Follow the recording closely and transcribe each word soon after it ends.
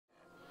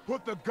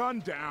Put the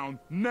gun down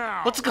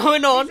now. What's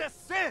going on? He's a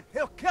Sith.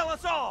 He'll kill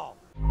us all.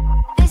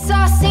 This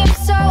all seems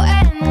so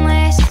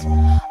endless.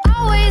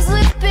 Always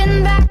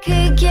looping back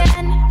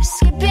again,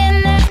 skipping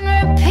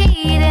and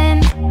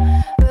repeating.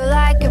 We're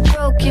like a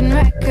broken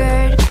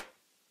record.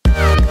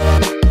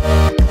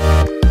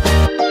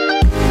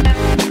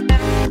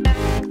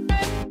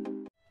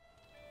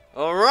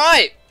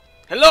 Alright!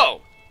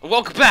 Hello! And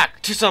welcome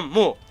back to some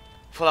more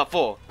Fallout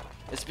 4.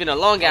 It's been a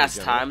long ass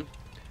time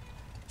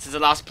since I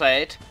last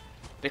played,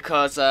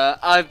 because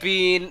I've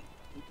been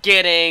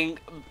getting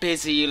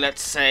busy,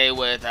 let's say,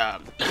 with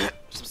some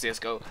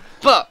CSGO.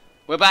 But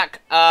we're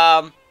back.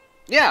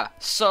 Yeah,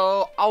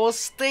 so I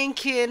was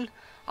thinking,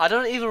 I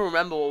don't even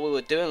remember what we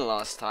were doing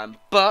last time,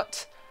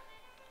 but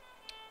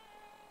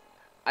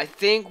I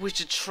think we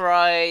should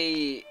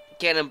try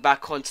getting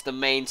back onto the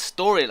main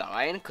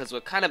storyline, because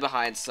we're kind of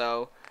behind.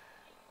 So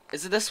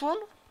is it this one?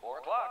 4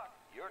 o'clock.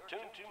 You're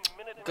tuned to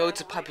Minute Go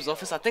to Piper's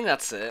office? I think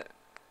that's it.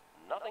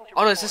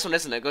 Oh no, it's this one,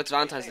 isn't it? Go to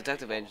Valentine's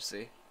Detective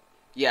Agency.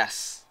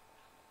 Yes.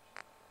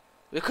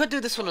 We could do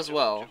this one as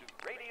well.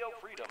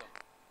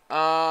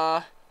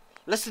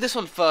 Let's do this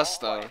one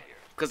first though,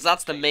 because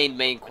that's the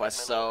main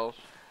quest. So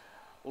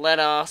let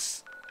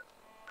us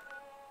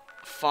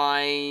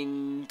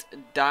find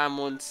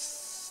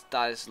Diamonds.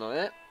 That is not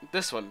it.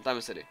 This one,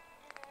 Diamond City.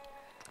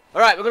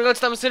 Alright, we're gonna go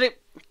to Diamond City,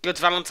 go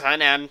to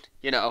Valentine, and,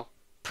 you know,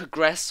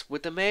 progress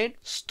with the main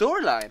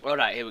storyline.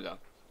 Alright, here we go.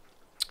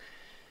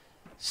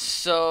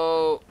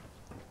 So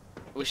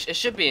it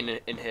should be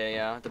in here,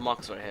 yeah. The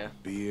mark's right here.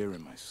 Beer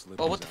and my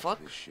slippers. Oh, what the fuck?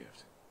 This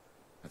shift.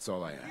 That's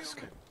all I ask.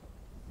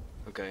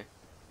 Okay.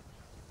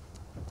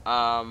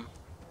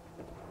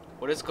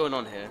 What is going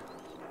on here?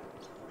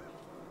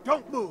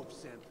 Don't move,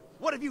 Synth.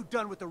 What have you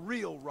done with the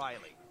real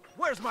Riley?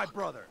 Where's my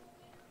brother?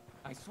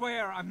 I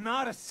swear, I'm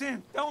not a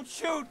synth. Don't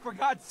shoot, for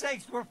God's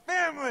sakes, we're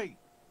family!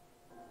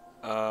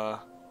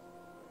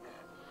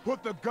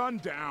 Put the gun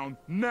down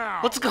now.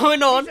 What's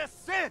going on? He's a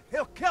Sith.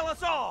 He'll kill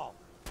us all.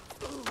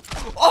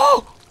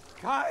 Oh!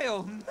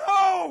 Kyle,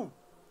 no!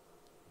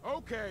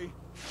 Okay,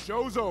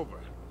 show's over.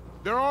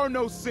 There are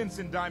no synths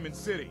in Diamond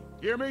City.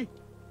 Hear me?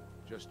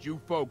 Just you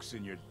folks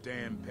and your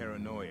damn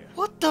paranoia.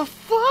 What the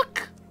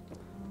fuck?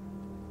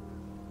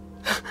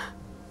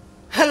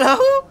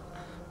 Hello?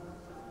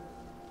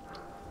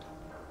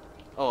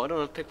 Oh, I don't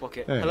want to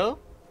pickpocket. Hey. Hello?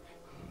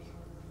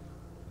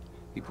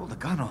 He pulled a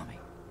gun on me.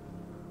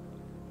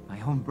 My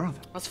own brother.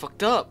 That's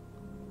fucked up.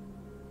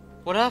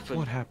 What happened?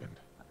 What happened?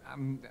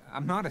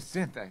 I'm not a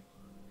synth.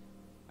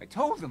 I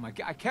told him. I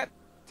kept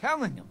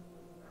telling him.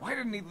 Why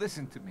didn't he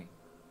listen to me?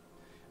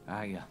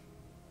 I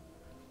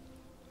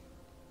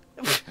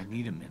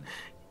need a minute.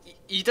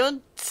 You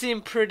don't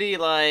seem pretty,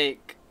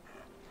 like,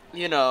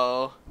 you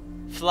know,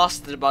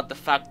 flustered about the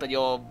fact that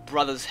your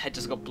brother's head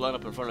just got blown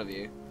up in front of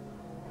you.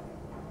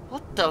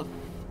 What the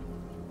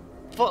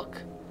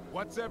fuck?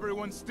 What's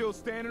everyone still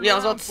standing Yeah, I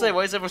was around about to say, for?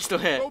 why is everyone still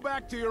here? Go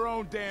back to your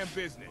own damn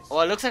business.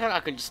 Oh, it looks like I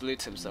can just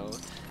loot him, so.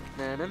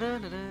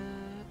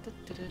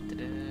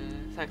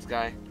 Thanks,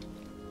 guy.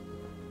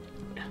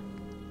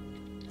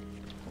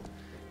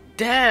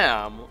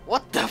 Damn!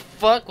 What the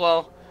fuck?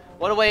 Well,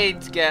 what a way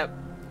to get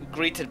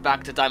greeted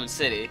back to Diamond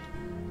City.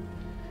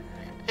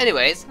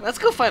 Anyways, let's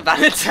go find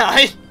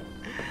Valentine.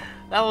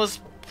 That was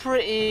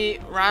pretty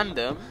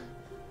random.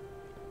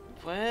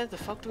 Where the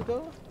fuck do we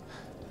go?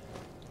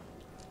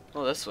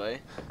 Oh, this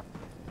way.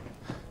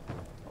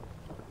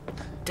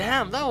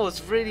 Damn, that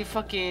was really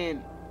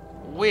fucking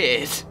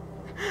weird.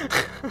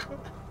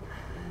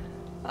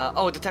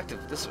 Oh, detective.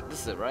 This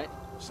is it, right?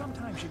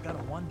 Sometimes you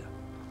gotta wonder,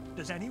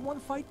 does anyone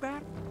fight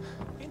back?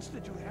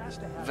 Institute has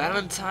to have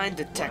Valentine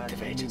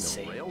Detective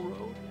Agency.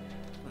 Railroad?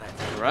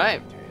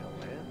 Right.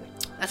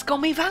 Let's go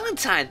meet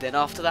Valentine then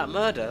after that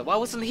murder. Why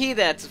wasn't he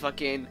there to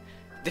fucking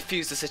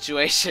defuse the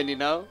situation, you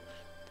know?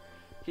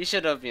 He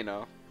should have, you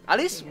know, at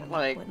least,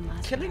 like,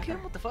 killing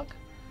him? What the fuck?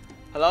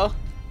 Hello?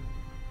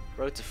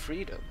 Road to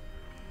freedom.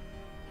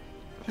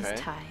 His Okay.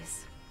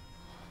 ties.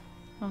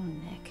 Oh,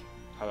 Nick.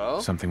 Hello?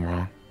 Something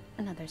wrong?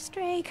 Another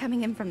stray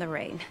coming in from the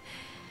rain.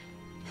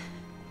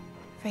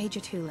 Afraid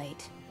you're too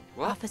late.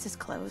 What? Office is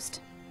closed.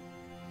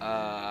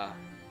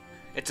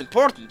 It's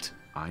important.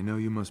 I know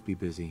you must be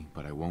busy,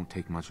 but I won't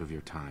take much of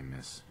your time,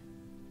 miss.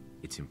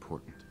 It's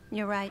important.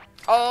 You're right.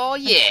 Oh,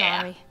 I'm yeah.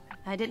 sorry.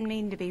 I didn't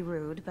mean to be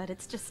rude, but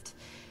it's just...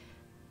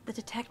 The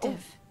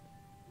detective...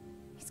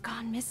 He's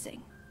gone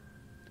missing.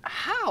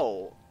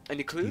 How?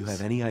 Any Do clues? you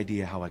have any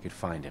idea how I could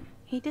find him?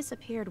 He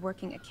disappeared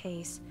working a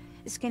case.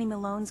 Skinny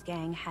Malone's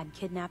gang had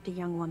kidnapped a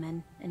young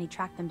woman, and he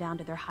tracked them down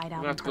to their hideout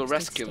We're gonna have to in go Park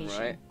rescue State him,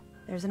 Station. right?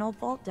 There's an old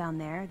vault down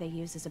there they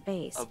use as a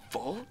base. A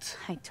vault?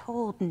 I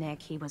told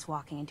Nick he was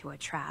walking into a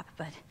trap,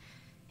 but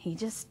he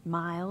just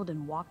smiled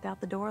and walked out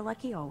the door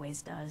like he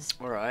always does.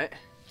 Alright.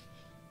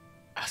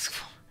 Ask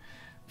for...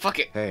 Fuck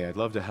it. Hey, I'd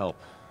love to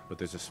help, but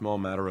there's a small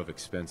matter of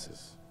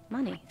expenses.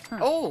 Money, huh?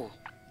 Oh,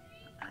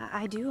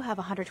 I do have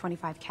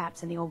 125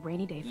 caps in the old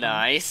rainy day fund.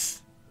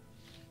 nice.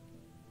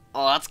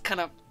 Oh, that's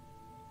kind of...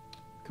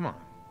 Come on,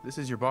 This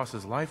is your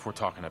boss's life we're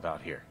talking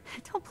about here.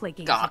 Don't play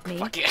games God, with me.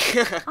 fuck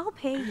it. I'll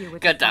pay you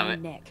with God damn your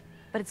it. Nick,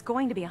 but it's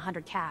going to be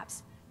 100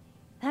 caps.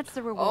 That's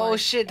the reward. Oh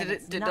shit, and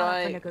it's did not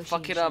up for I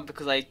fuck it up negotiation.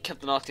 because I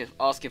kept on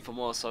asking for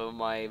more, so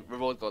my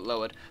reward got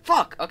lowered.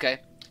 Fuck! Okay.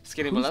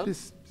 Skinny Who's Malone?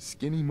 this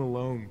Skinny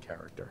Malone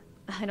character?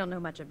 I don't know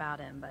much about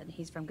him, but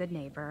he's from Good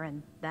Neighbor,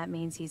 and that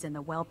means he's in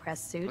the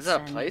well-pressed suits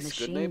that a and place, Good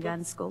machine Neighbor?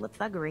 gun school of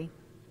thuggery.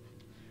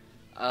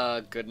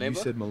 Good neighbor?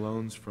 You said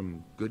Malone's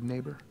from Good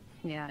Neighbor?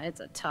 Yeah, it's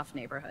a tough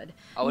neighborhood.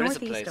 Oh, it is a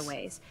Northeast place. a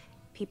ways.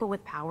 People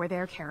with power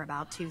there care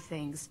about two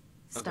things: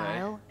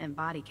 style and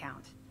body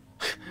count.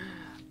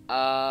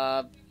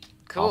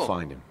 Cool. I'll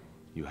find him.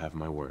 You have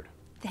my word.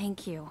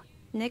 Thank you.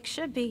 Nick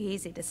should be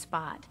easy to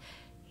spot.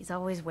 He's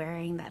always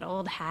wearing that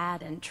old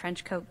hat and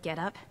trench coat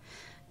getup.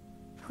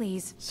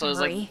 Please, So it's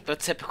hurry. like the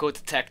typical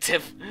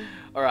detective.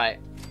 Alright.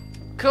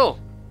 Cool.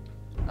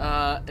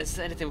 Is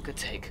there anything we could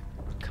take?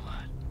 Come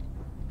on.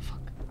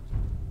 Fuck.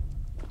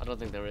 I don't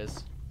think there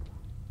is.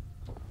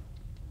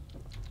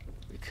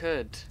 We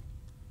could.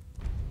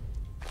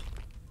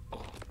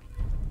 Oh.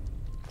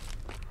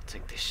 I'll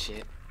take this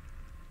shit.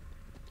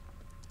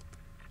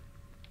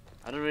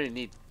 I don't really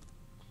need.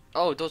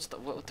 Oh, those.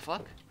 What the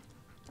fuck?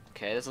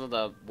 Okay, there's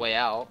another way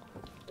out.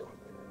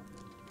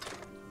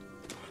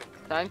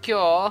 Thank you.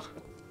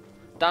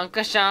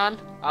 Dankeschön.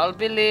 I'll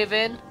be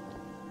leaving.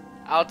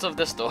 Out of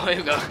this door. Here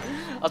we go.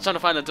 I was trying to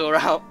find the door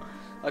out.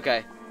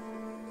 Okay.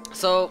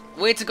 So,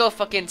 we need to go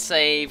fucking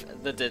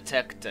save the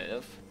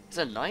detective. Is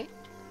it night?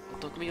 Oh,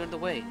 don't me on the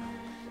way.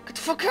 Get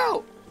the fuck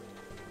out!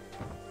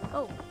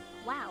 Oh,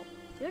 wow.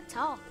 You're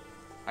tall.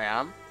 I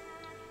am.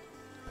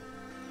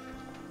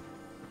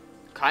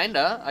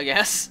 Kinda, I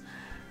guess.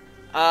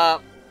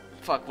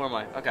 Fuck, where am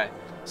I? Okay.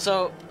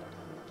 So,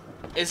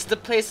 is the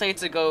place I need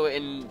to go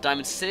in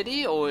Diamond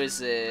City, or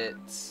is it...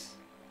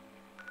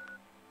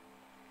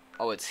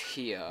 Oh, it's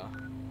here.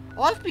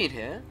 Oh, I've been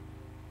here.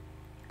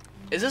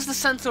 Is this the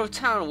center of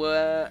town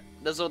where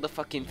there's all the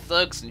fucking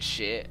thugs and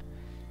shit?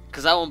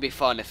 Because that won't be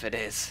fun if it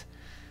is.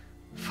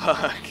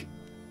 Fuck.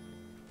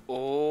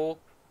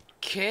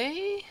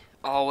 Okay.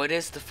 Oh, it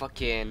is the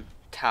fucking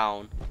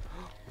town.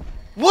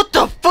 What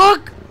the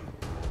fuck?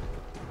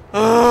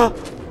 Oh!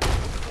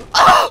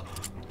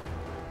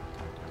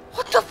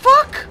 What the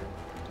fuck?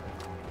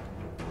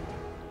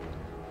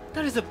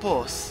 That is a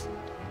boss.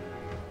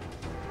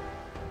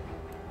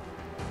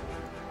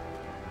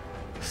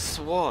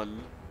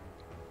 Swan.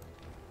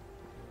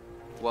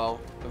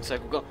 Well, looks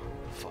like we've got.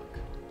 Fuck.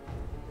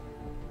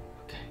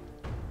 Okay.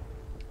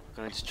 We're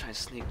gonna just try and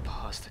sneak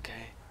past,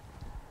 okay?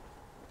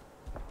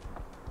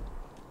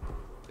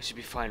 We should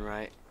be fine,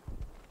 right?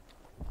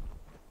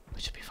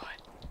 We should be fine.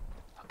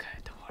 Okay,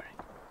 don't worry.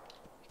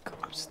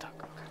 I'm stuck.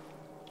 Okay.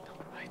 No,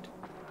 right.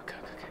 Okay.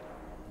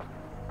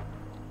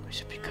 We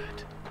should be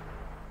good.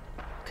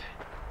 Okay.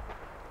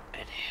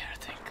 In here, I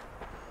think.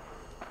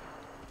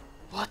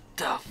 What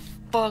the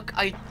fuck?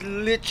 I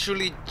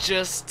literally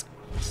just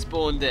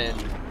spawned in,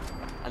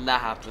 and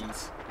that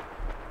happens.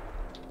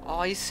 Oh,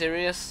 are you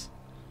serious?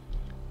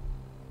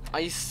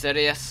 Are you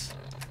serious?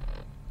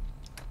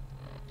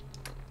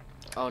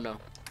 Oh no.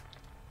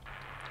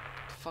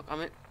 Fuck,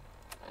 I'm in.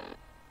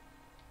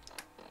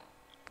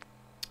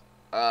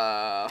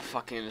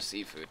 Fucking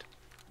seafood.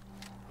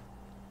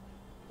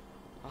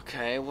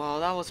 Okay, well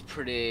that was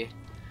pretty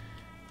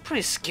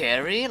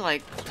scary.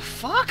 Like, what the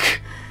fuck?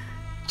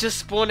 Just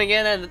spawning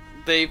in and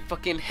they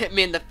fucking hit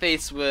me in the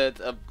face with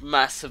a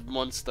massive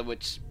monster,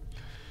 which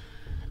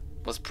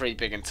was pretty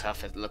big and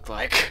tough, it looked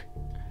like.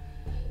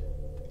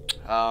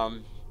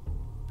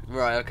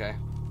 Right, okay.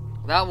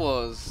 That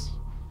was...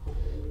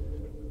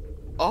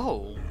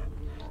 Oh.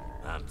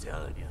 I'm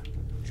telling you,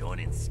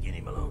 joining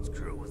Skinny Malone's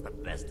crew was the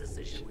best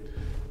decision.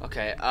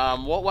 Okay,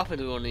 what weapon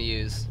do we want to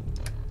use?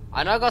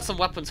 I know I got some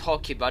weapons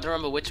hotkeyed, but I don't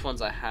remember which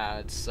ones I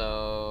had,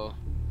 so...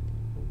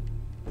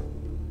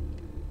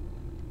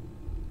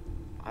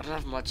 I don't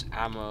have much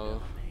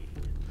ammo.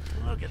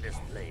 Look at this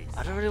place.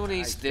 I don't really want to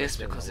use this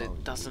because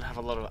it doesn't have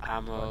a lot of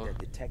ammo. That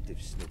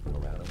detective snooping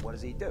around, and what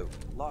does he do?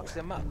 Locks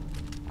him up.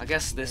 I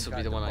guess this would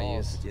be the one I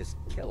use. Just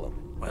kill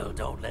him. Well,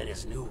 don't let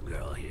his new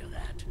girl hear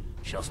that.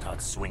 She'll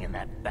start swinging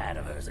that bat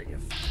of hers at your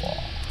face.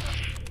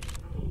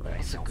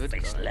 He's a good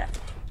face guy. left.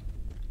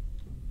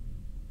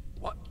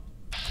 What?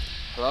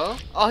 Hello?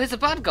 Oh, he's a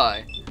bad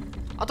guy.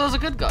 I thought he was a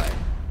good guy.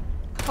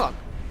 Fuck.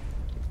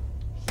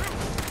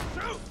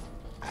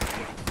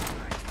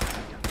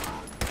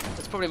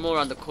 There's probably more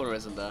around the corner,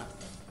 isn't there?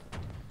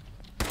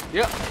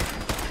 Yep.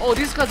 Oh,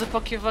 these guys are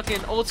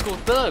fucking old school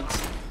thugs.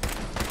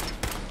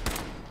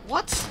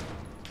 What?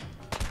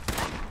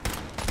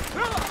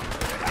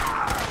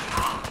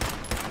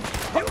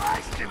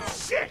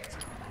 Shit!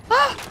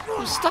 Ah!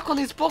 I'm stuck on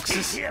these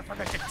boxes. Here for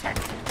the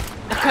detective.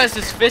 That guy's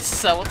just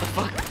fists out. What the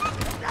fuck?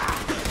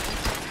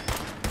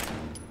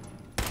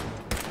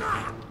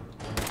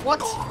 What?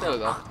 There we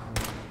go.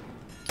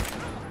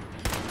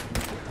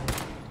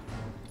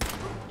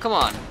 Come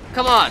on.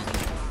 Come on.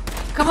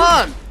 Come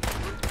on!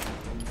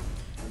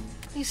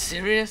 Are you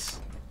serious?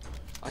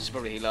 I should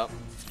probably heal up.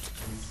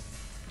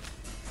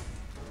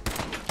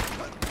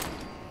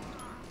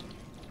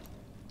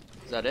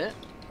 that it?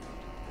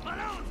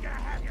 Malone's gonna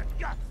have your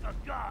guts for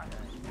God.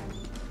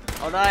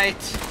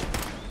 Alright.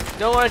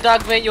 Don't worry,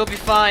 dogmate, you'll be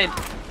fine.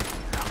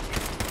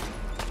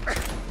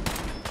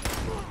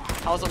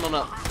 How's that not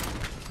up?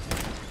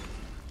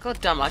 God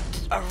damn, I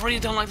really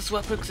don't like this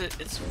weapon because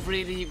it's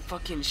really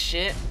fucking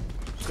shit.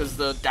 Because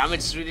the damage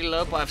is really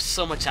low, but I have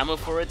so much ammo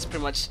for it. It's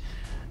pretty much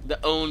the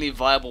only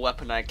viable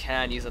weapon I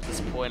can use at this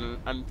point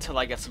until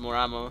I get some more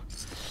ammo.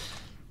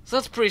 So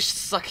that's pretty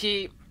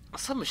sucky.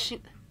 Some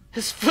machine.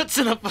 His foot's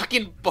in a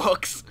fucking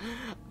box.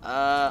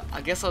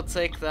 I guess I'll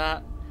take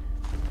that.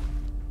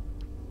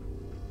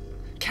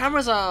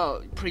 Cameras are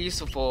pretty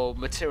useful for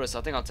materials, so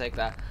I think I'll take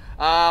that.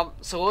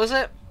 So what was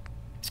it?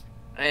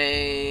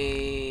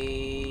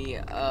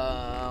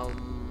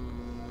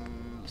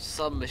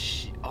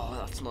 Submachine. Oh,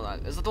 that's not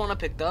that. Is that the one I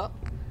picked up?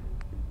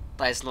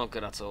 That is not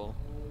good at all.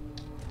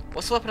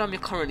 What's the weapon I'm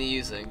currently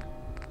using?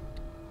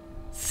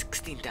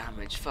 16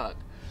 damage. Fuck.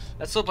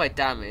 Let's sort by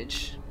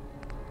damage.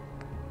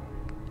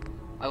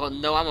 I got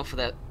no ammo for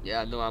that.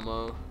 Yeah, no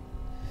ammo.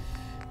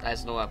 That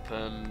is no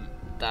weapon.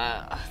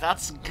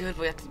 That's good,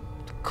 but you have to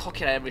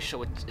cock it at every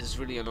shot, which is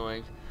really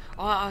annoying.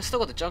 Oh, I still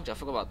got the junk jar. I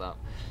forgot about that.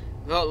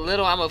 Got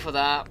little ammo for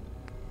that.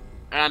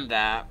 And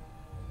that.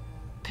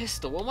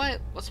 Pistol.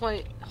 What's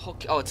my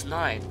hook? Oh, it's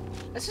 9.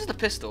 Let's use the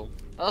pistol.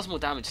 That does more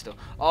damage still.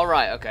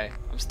 Alright, okay.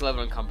 I'm still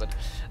over encumbered.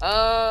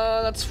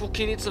 Let's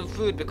fucking eat some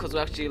food because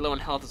we're actually low on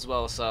health as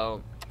well,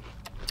 so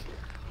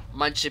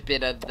munch a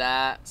bit of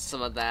that,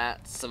 some of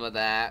that, some of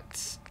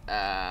that.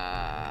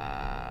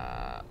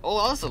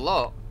 Oh, that's a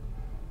lot.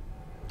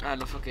 I'm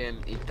gonna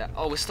fucking eat that.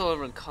 Oh, we're still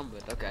over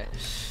encumbered, okay.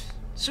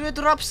 Should we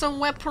drop some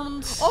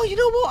weapons? Oh, you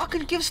know what? I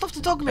can give stuff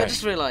to Dogman. I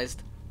just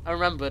realized. I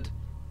remembered.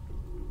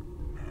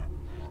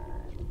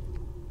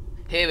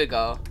 Here we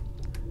go.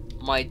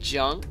 My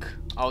junk,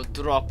 I'll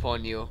drop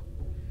on you.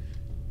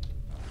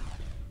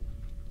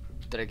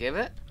 Did I give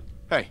it?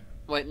 Hey.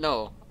 Wait,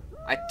 no.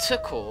 I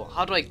took all.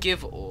 How do I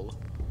give all?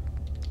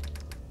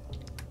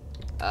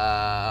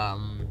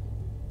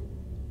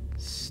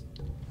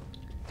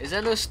 Is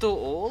there no still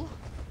all?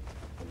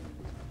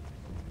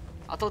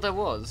 I thought there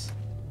was.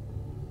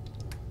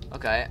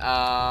 Okay,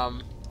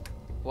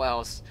 what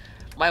else?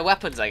 My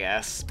weapons, I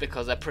guess,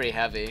 because they're pretty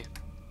heavy.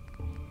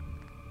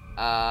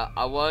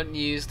 I won't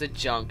use the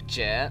junk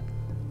jet.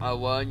 I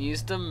won't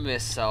use the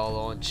missile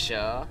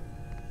launcher.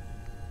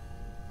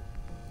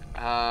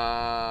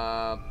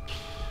 I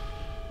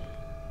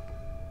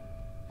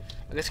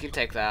guess you can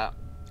take that.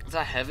 Is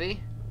that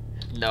heavy?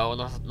 No,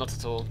 not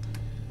at all.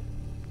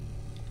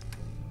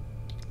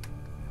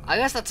 I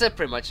guess that's it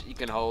pretty much you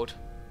can hold.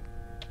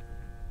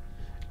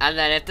 And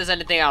then if there's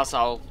anything else,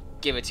 I'll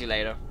give it to you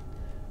later.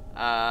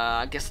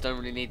 I guess I don't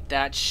really need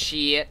that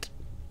shit.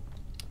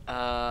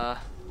 Hello,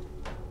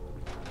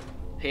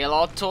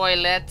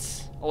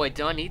 toilets. Oh wait,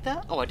 do I need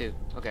that? Oh, I do.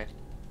 Okay.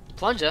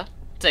 Plunger.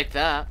 Take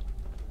that.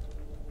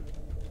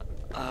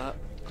 Okay,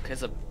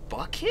 there's a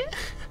bucket?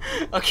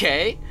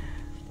 Okay.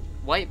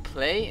 White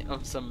plate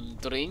of some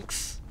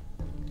drinks.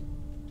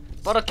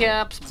 Bottle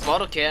caps.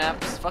 Bottle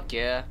caps. Fuck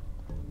yeah.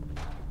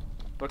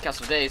 Bottle caps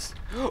for days.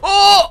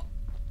 Oh!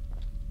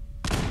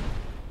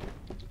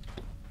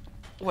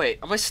 Wait,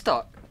 am I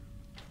stuck?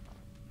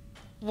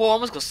 Whoa, I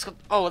almost got stuck.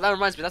 Oh, that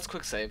reminds me, that's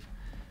quick save.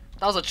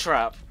 That was a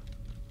trap.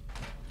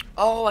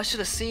 Oh, I should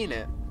have seen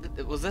it.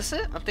 Was this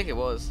it? I think it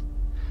was.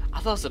 I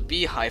thought it was a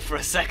beehive for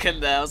a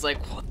second there. I was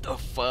like, what the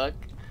fuck?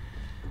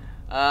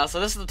 So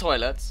this is the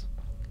toilet.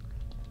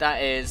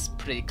 That is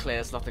pretty clear.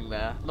 There's nothing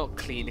there. Not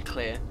clean,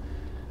 clear.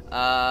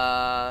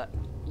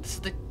 This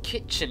is the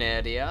kitchen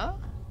area.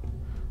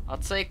 I'll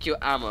take your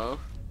ammo.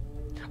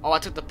 Oh, I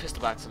took the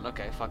pistol back.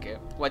 Okay, fuck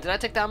it. Wait, did I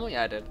take the ammo?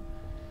 Yeah, I did.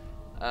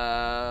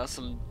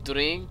 Some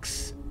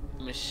drinks.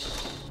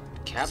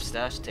 Cap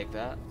stash. Take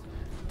that.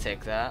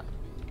 Take that.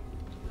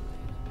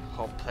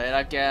 Hot plate,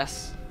 I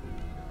guess.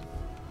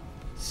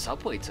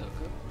 Subway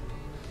token.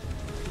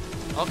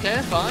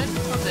 Okay, fine.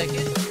 I'll take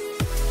it.